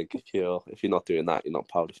 So I think if you're not doing that, you're not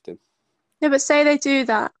powerlifting. Yeah, but say they do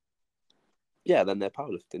that. Yeah, then they're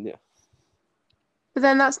powerlifting, yeah. But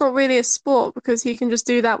then that's not really a sport because he can just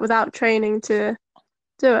do that without training to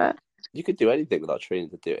do it. You could do anything without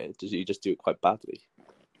training to do it. You just do it quite badly.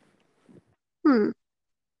 Now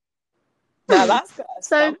that's good.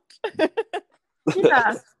 So,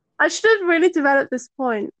 yeah, I should have really developed this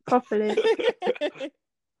point properly.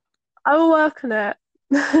 I will work on it.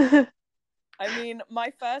 I mean,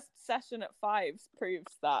 my first session at Fives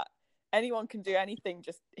proves that anyone can do anything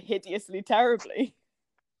just hideously terribly.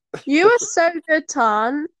 You were so good,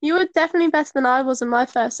 Tarn. You were definitely better than I was in my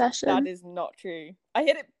first session. That is not true. I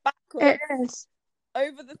hit it backwards. It is.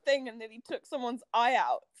 Over the thing and nearly took someone's eye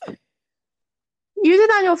out. You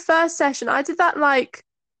did that in your first session. I did that like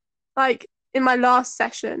in my last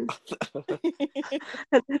session.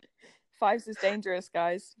 Fives is dangerous,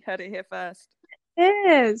 guys. You heard it here first.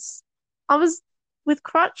 It is. I was with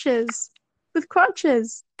crutches. Yeah,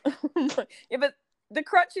 but the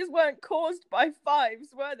crutches weren't caused by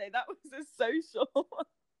Fives, were they? That was a social.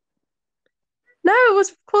 No, it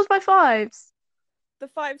was caused by Fives. The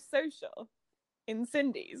Fives social in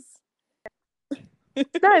Cindy's.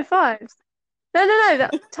 No, 5. No.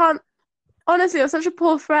 That Tarn. Honestly, you're such a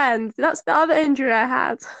poor friend. That's the other injury I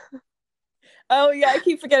had. Oh yeah, I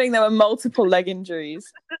keep forgetting there were multiple leg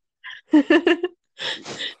injuries. Yeah,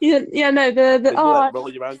 no, the Did you like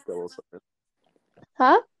roll your ankle or something?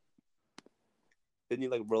 Huh? Didn't you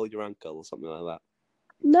like roll your ankle or something like that?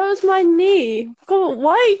 No, it's my knee. God,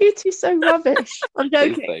 why are you two so rubbish? I'm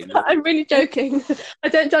joking. I'm really joking. I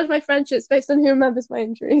don't judge my friendships based on who remembers my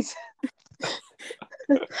injuries.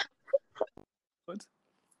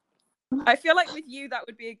 I feel like with you that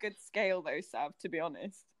would be a good scale though, Sav, to be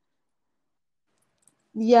honest.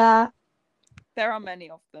 Yeah. There are many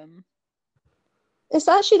of them. It's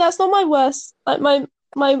actually, that's not my worst. Like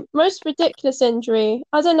my most ridiculous injury.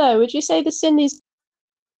 I don't know. Would you say the Cindy's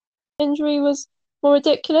injury was more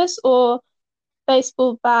ridiculous, or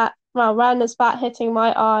baseball bat, well, Randa's bat hitting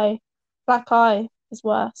my eye, black eye, is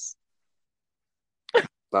worse?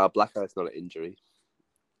 Nah, black eye's not an injury.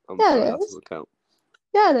 I'm Yeah, sorry, it that is. doesn't count.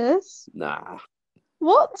 Yeah, it is. Nah.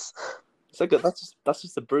 What? It's like that's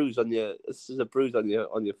just a bruise on your. It's just a bruise on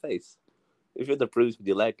your face. If you had a bruise with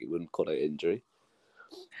your leg, you wouldn't call it an injury.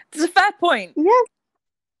 It's a fair point. Yeah.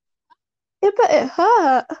 Yeah, but it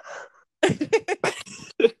hurt.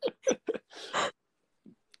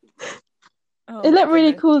 It looked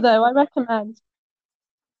really cool though. I recommend.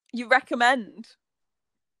 You recommend?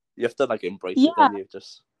 You have to like embrace it, don't you?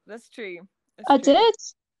 Just. That's true. I did.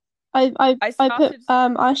 I put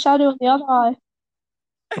eyeshadow on the other eye.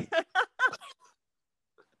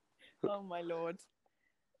 Oh my lord.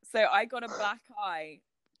 So I got a black eye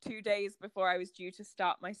 2 days before I was due to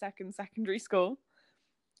start my second secondary school.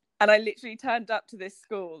 And I literally turned up to this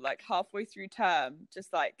school like halfway through term,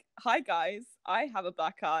 just like, hi guys, I have a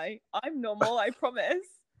black eye. I'm normal, I promise.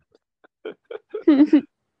 It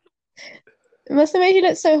must have made you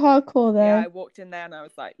look so hardcore though. Yeah, I walked in there and I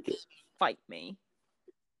was like, fight me.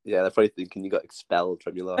 Yeah, they're probably thinking you got expelled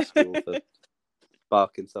from your last school for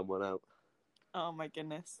barking someone out. Oh my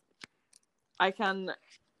goodness. I can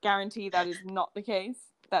guarantee that is not the case.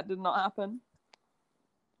 That did not happen.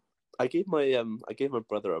 I gave my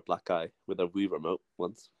brother a black eye with a Wii remote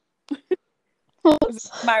once. Was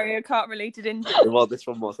it Mario Kart related injury? Well, this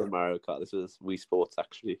one wasn't Mario Kart. This was Wii Sports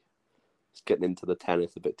actually. Just getting into the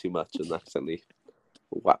tennis a bit too much and accidentally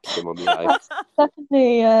whaps him on the eye.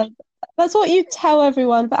 Definitely. That's what you tell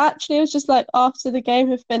everyone, but actually, it was just like after the game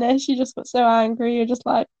had finished, you just got so angry. You're just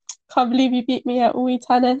like, can't believe you beat me at Wii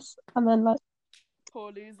tennis, and then like,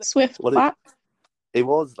 poor loser. Swift whack. It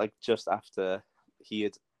was like just after he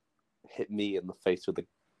had hit me in the face with a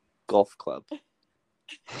golf club.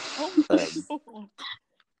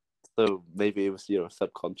 So maybe it was,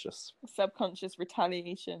 subconscious. Subconscious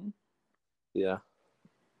retaliation. Yeah.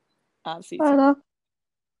 Fair enough.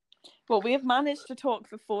 Well, we have managed to talk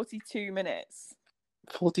for 42 minutes.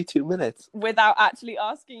 42 minutes? Without actually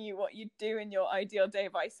asking you what you'd do in your ideal day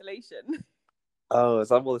of isolation. Oh, is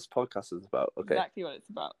that what this podcast is about? Okay. Exactly what it's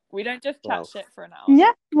about. We don't just chat shit for an hour.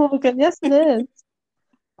 Yeah, Morgan, yes it is.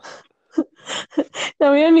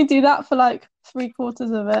 No, we only do that for like 3/4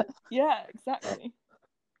 of it. Yeah, exactly.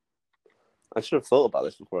 I should have thought about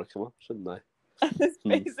this before I come up, shouldn't I? That's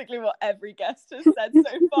basically what every guest has said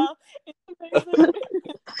so far. It's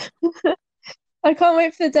amazing. I can't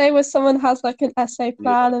wait for the day where someone has like an essay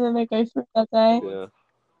plan and then they go through their day. Yeah.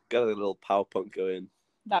 Get a little PowerPoint going.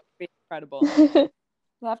 That would be incredible.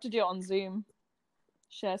 We'll have to do it on Zoom.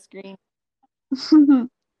 Share screen.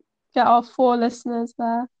 Get our 4 listeners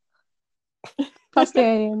there. Plus the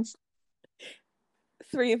aliens.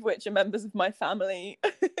 3 of which are members of my family.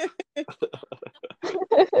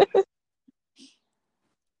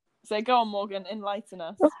 So go on, Morgan, enlighten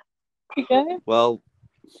us. Okay. Well,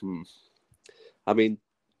 I mean,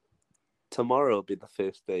 tomorrow will be the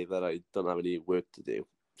first day that I don't have any work to do.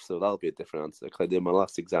 So that'll be a different answer because I did my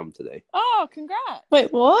last exam today. Oh, congrats.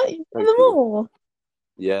 Wait, what? You've done them all?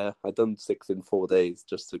 Yeah, I've done 6 in 4 days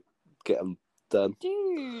just to get them done.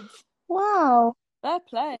 Dude. Wow. Fair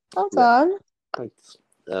play. Well done. Thanks.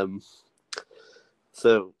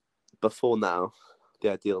 So before now,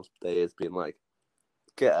 the ideal day has been like,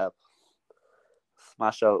 get up,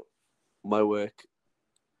 smash out my work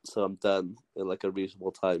so I'm done in like a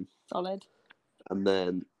reasonable time. Solid. And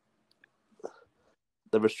then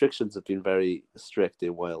the restrictions have been very strict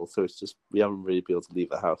in Wales, so it's just we haven't really been able to leave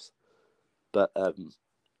the house. But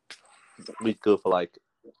we'd go for like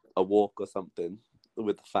a walk or something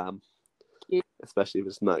with the fam, especially if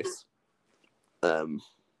it's nice.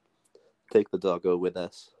 Take the doggo with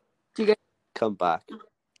us. Do you go? Come back.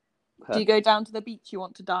 Do you go down to the beach you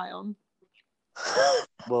want to die on?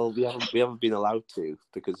 Well, we haven't been allowed to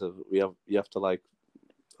because of you have to like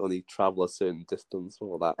only travel a certain distance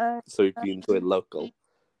or that. So we've been doing local.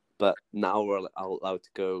 But now we're allowed to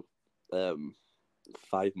go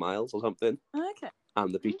 5 miles or something. Okay.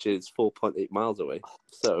 And the beach is 4.8 miles away.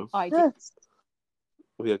 So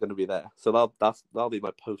we are going to be there. So that'll be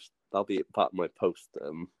my post. That'll be part of my post.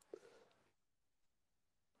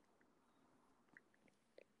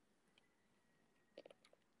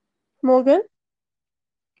 Morgan?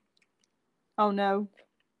 Oh no.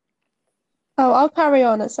 Oh, I'll carry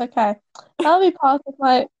on. It's okay. That'll be part of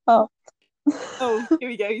my. Oh, here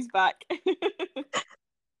we go. He's back.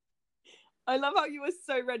 I love how you were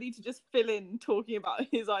so ready to just fill in talking about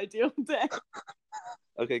his ideal day.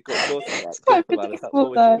 Okay, go on. It's quite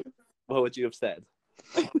predictable, though. What would you have said?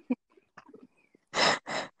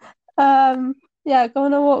 Yeah, go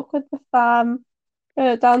on a walk with the fam,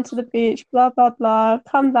 go down to the beach, blah blah blah.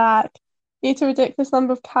 Come back, eat a ridiculous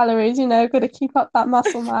number of calories. Got to keep up that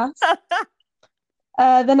muscle mass.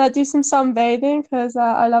 Then I do some sunbathing because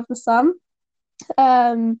I love the sun.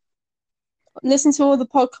 Listen to all the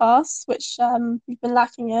podcasts, which we've been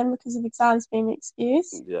lacking in because of exams being an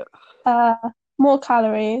excuse. Yeah. More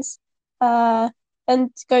calories. And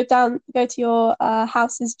go to your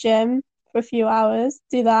house's gym for a few hours.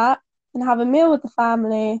 Do that and have a meal with the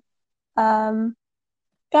family. And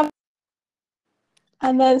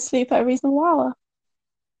then sleep at a reasonable hour.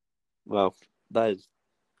 Well, that is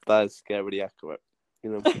scarily accurate.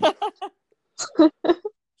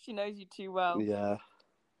 She knows you too well. Yeah.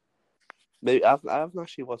 Maybe I haven't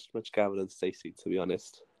actually watched much Gavin and Stacey, to be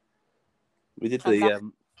honest. We did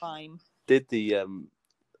fine. Did the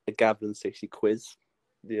Gavin and Stacey quiz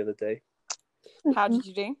the other day. How did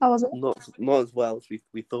you do? How was it? Not as well as we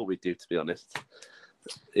thought we'd do, to be honest.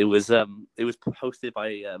 It was hosted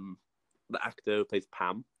by the actor who plays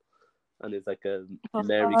Pam, and it's like a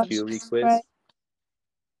Mary Curie quiz.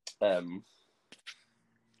 Right.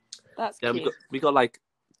 That's cute. We got like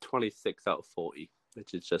 26 out of 40,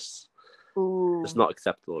 which is just it's not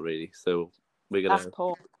acceptable, really. So we're gonna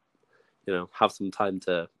have some time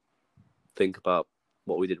to think about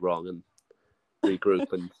what we did wrong and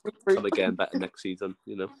regroup and come again better next season.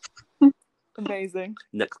 Amazing.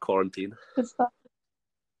 Next quarantine. Good stuff.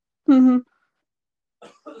 Mm-hmm.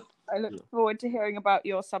 I look forward to hearing about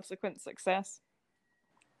your subsequent success.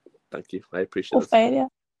 Thank you. I appreciate it. Or failure.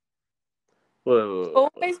 Whoa.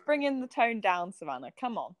 Always bringing the tone down, Savannah.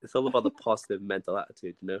 Come on. It's all about the positive mental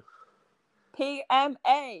attitude,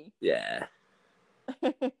 PMA. Yeah.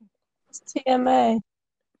 It's TMA.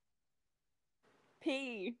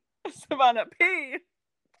 P. Savannah, P.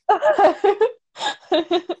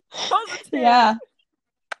 Positive. Yeah.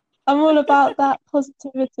 I'm all about that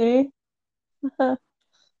positivity. Oh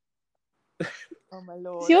my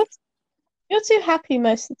lord. You're too happy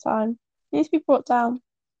most of the time. You need to be brought down.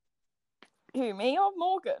 Who, me or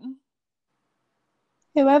Morgan?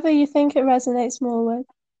 Whoever you think it resonates more with.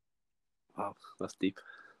 Wow, that's deep.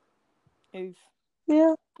 Oof.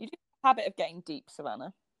 Yeah. You do have a habit of getting deep,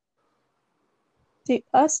 Savannah. Deep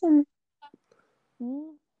person.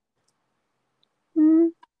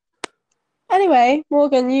 Anyway,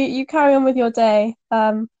 Morgan, you carry on with your day.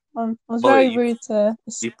 I was very rude to.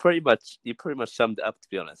 You pretty much summed it up, to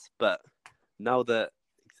be honest. But now that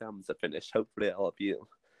exams are finished, hopefully I'll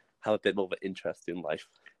have a bit more of an interest in life.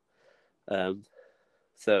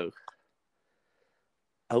 So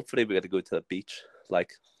hopefully we're going to go to the beach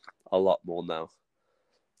like a lot more now.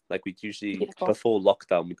 Like we'd usually before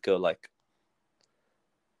lockdown, we'd go like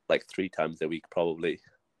 3 times a week probably,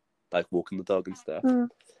 like walking the dog and stuff.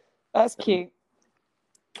 That's cute.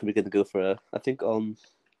 We're going to go for I think on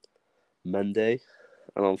Monday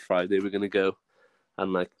and on Friday we're going to go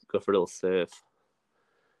and like go for a little surf,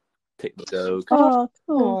 take the dog. Oh,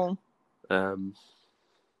 cool.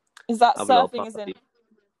 Is that surfing as in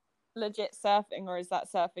legit surfing, or is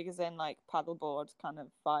that surfing as in like paddleboard kind of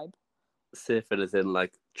vibe? Surfing as in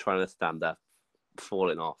like trying to stand up,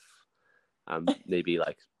 falling off, and maybe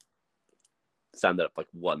like stand up like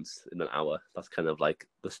once in an hour. That's kind of like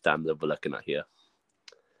the standard we're looking at here.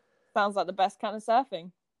 Sounds like the best kind of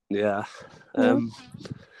surfing. Yeah.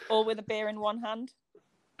 All with a beer in one hand?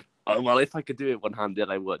 Well, if I could do it one-handed,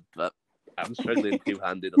 I would, but I'm struggling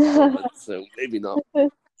two-handed at the moment, so maybe not.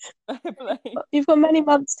 You've got many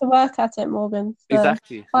months to work at it, Morgan. So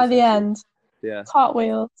exactly. By the end. Yeah.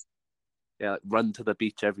 Cartwheels. Yeah, run to the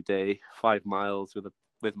beach every day, 5 miles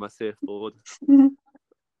with my surfboard.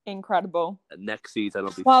 Incredible. And next season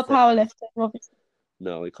I'll be powerlifting, obviously.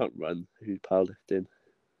 No, I can't run. Who's powerlifting?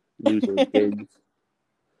 Losing games.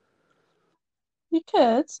 You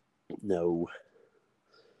could. No.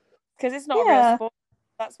 Because it's not a real sport.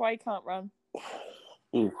 That's why you can't run.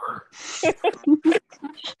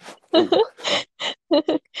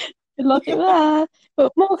 Good luck at that.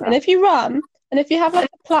 But Morgan, if you run and if you have like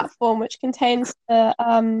a platform which contains the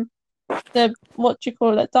what do you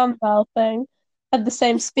call it, dumbbell thing at the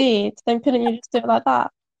same speed, then couldn't you just do it like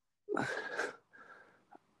that?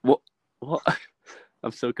 What?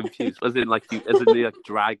 I'm so confused. As in like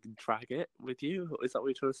drag it with you? Is that what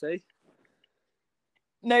you're trying to say?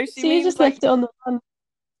 No, she So means you just like... lift it on the run.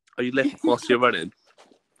 Are you lifting whilst you're running?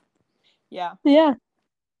 Yeah. Yeah.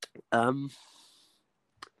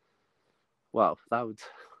 Wow, that'd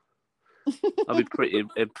be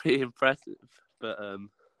pretty impressive. But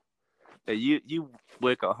yeah, you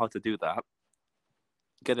work out how to do that.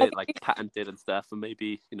 Get it like patented and stuff, and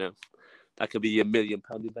maybe that could be a £1 million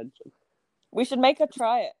invention. We should make her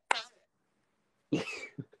try it.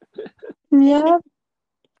 Yeah.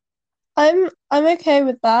 I'm okay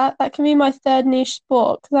with that. That can be my third niche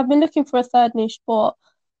sport because I've been looking for a third niche sport,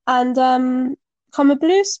 and become a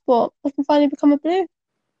blue sport. I can finally become a blue.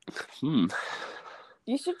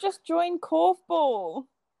 You should just join korfball.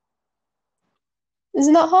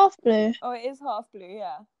 Isn't that half blue? Oh, it is half blue,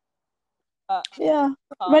 yeah. Yeah.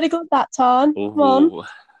 Already got that, Tarn. Come on.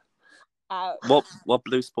 What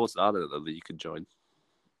blue sports are there that you can join?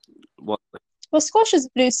 What? Well, squash is a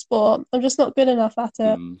blue sport. I'm just not good enough at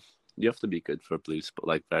it. You have to be good for a blue sport,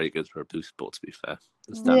 like very good for a blue sport, to be fair.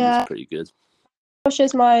 The standard's pretty good. Squash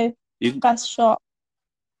is my best shot.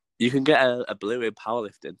 You can get a blue in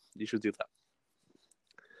powerlifting. You should do that.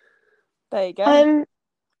 There you go. I'm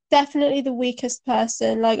definitely the weakest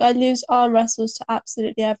person. Like, I lose arm wrestles to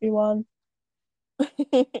absolutely everyone.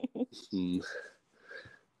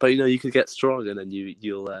 But you could get strong, and then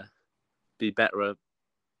you'll be better at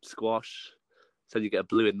squash. So you get a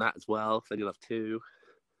blue in that as well. Then you'll have 2.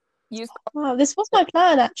 Wow, this was my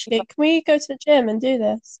plan actually. Can we go to the gym and do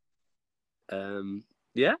this?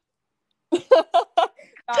 Yeah.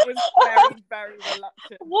 That was very, very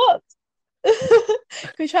reluctant. What?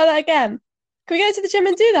 Can we try that again? Can we go to the gym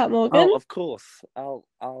and do that, Morgan? Oh, of course. I'll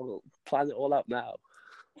plan it all out now.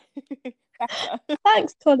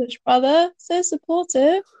 Thanks, college brother. So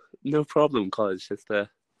supportive. No problem, college sister.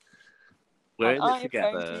 We're in it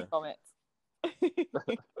together.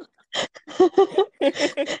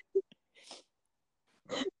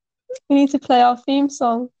 We need to play our theme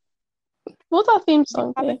song. What's our theme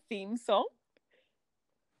song? Do you have a theme song?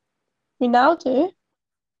 We now do.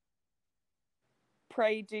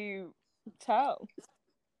 Pray do tell.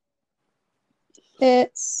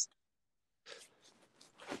 It's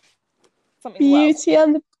something Beauty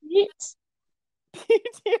and the Beat. Beauty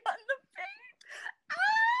and the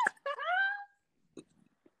Beat.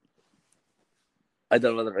 I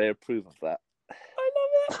don't know whether I approve of that. I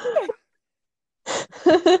love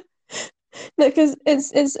it. Because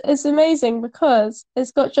it's amazing because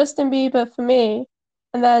it's got Justin Bieber for me,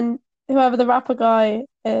 and then whoever the rapper guy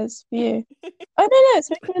is for you. I don't know. It's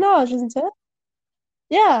Nicki Minaj, isn't it?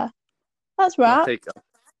 Yeah, that's rap.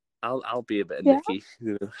 I'll be a bit of Nicki.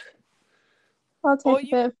 I'll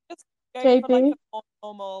take a bit of just go JB. for like a more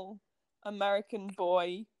normal American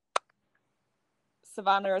boy.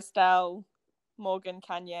 Savannah Estelle, Morgan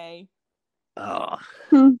Kanye. Oh.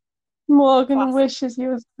 Morgan Classic. wishes he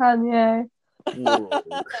was Kanye.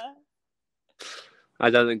 I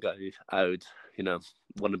don't think I would,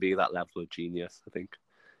 want to be that level of genius. I think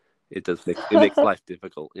it makes life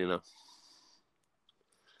difficult,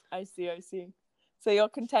 I see. So you're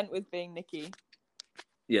content with being Nicki?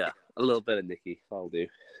 Yeah, a little bit of Nicki, I'll do.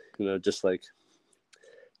 Just like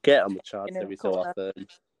get on the charts every so often.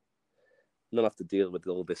 Not have to deal with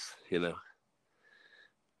all this, this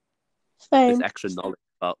extra knowledge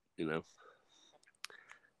about,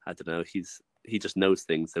 I don't know. He just knows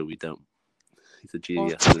things that we don't. He's a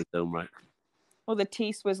genius in his own right. Or the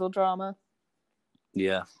T-Swizzle drama.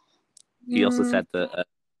 Yeah. He also said that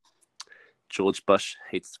George Bush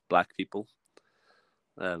hates black people.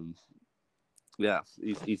 Yeah,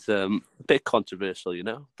 he's a bit controversial,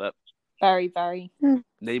 but very, very.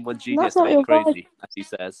 Name one genius that ain't crazy, as he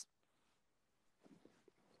says.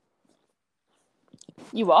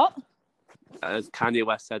 You what? As Kanye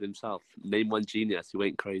West said himself, name one genius who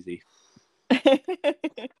ain't crazy. I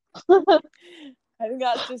think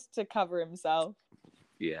that's just to cover himself.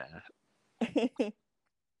 Yeah.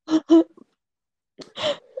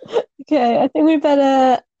 Okay, I think we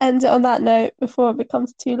better end it on that note before it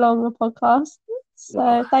becomes too long a podcast.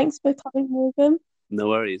 So thanks for coming, Morgan. No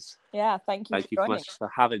worries. Yeah, thank you. Thank you so much for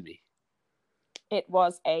having me. It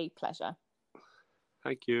was a pleasure.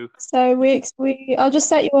 Thank you. So I'll just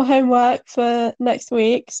set your homework for next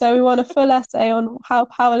week. So we want a full essay on how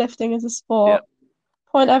powerlifting is a sport. Yep.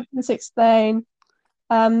 Point evidence explain.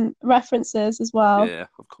 references as well. Yeah,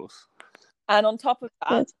 of course. And on top of that,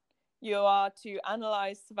 Good. you are to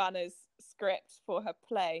analyse Savannah's script for her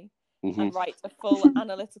play Mm-hmm. and write a full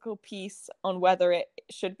analytical piece on whether it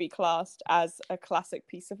should be classed as a classic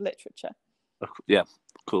piece of literature. Yeah,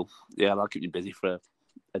 cool. Yeah, that'll keep you busy for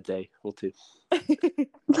a day or two.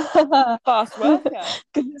 Fast worker.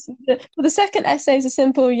 The second essay is a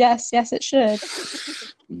simple yes, it should.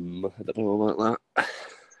 I don't know about that.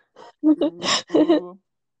 Ooh.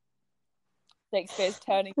 Shakespeare's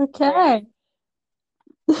turning. Okay.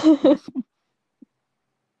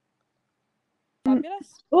 Fabulous.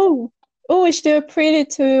 Oh, we should do a prelude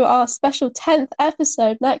to our special 10th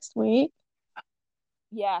episode next week.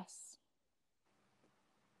 Yes.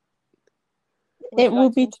 It will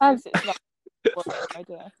be 10.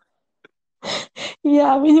 Idea.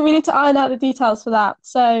 Yeah, we need to iron out the details for that.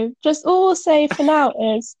 So just all we'll say for now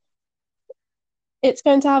is it's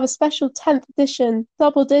going to have a special 10th edition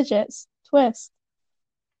double digits twist.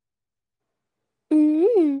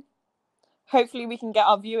 Ooh. Hopefully we can get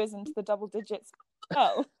our viewers into the double digits as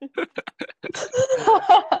well.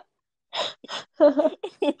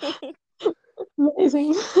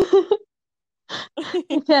 Amazing.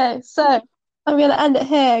 Okay, so I'm going to end it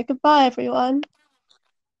here. Goodbye, everyone.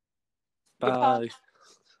 Bye.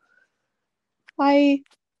 Bye.